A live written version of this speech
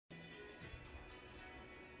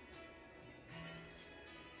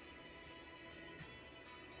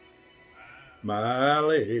my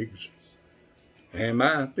legs and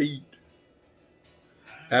my feet.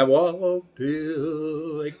 I walk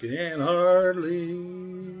till they can hardly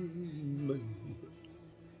move,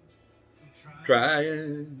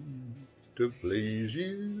 trying to please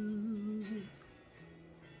you.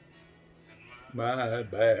 My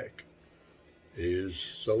back is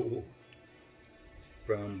sore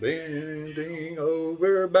from bending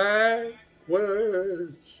over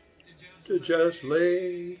backwards to just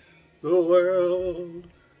lay the world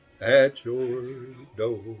at your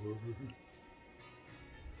door.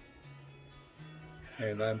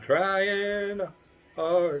 And I'm trying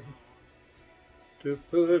hard to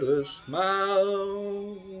put a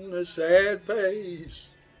smile on a sad face,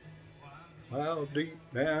 while deep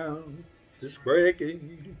down it's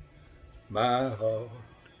breaking my heart.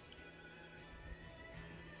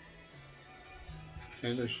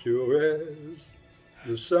 And as sure as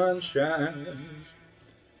the sun shines,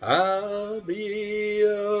 I'll be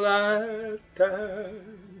a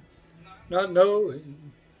lifetime not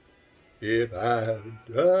knowing if I've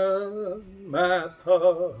done my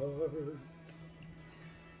part.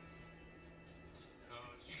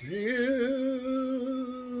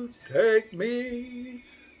 You take me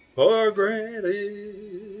for granted.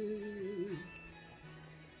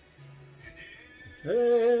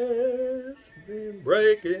 It's been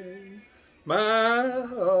breaking my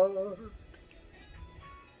heart.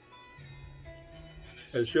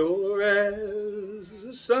 As sure as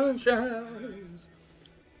the sun shines,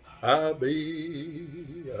 I'll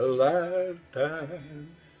be a lifetime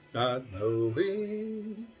not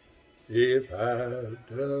knowing if I've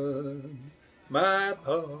done my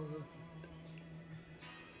part.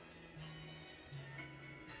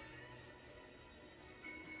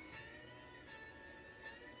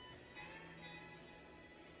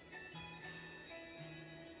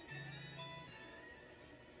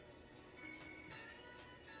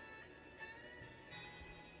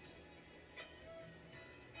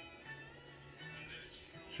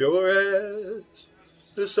 Sure as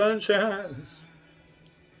the sun shines,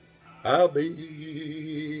 I'll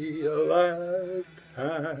be a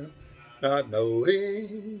lifetime not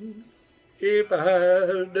knowing if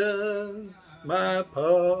I've done my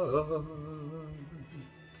part.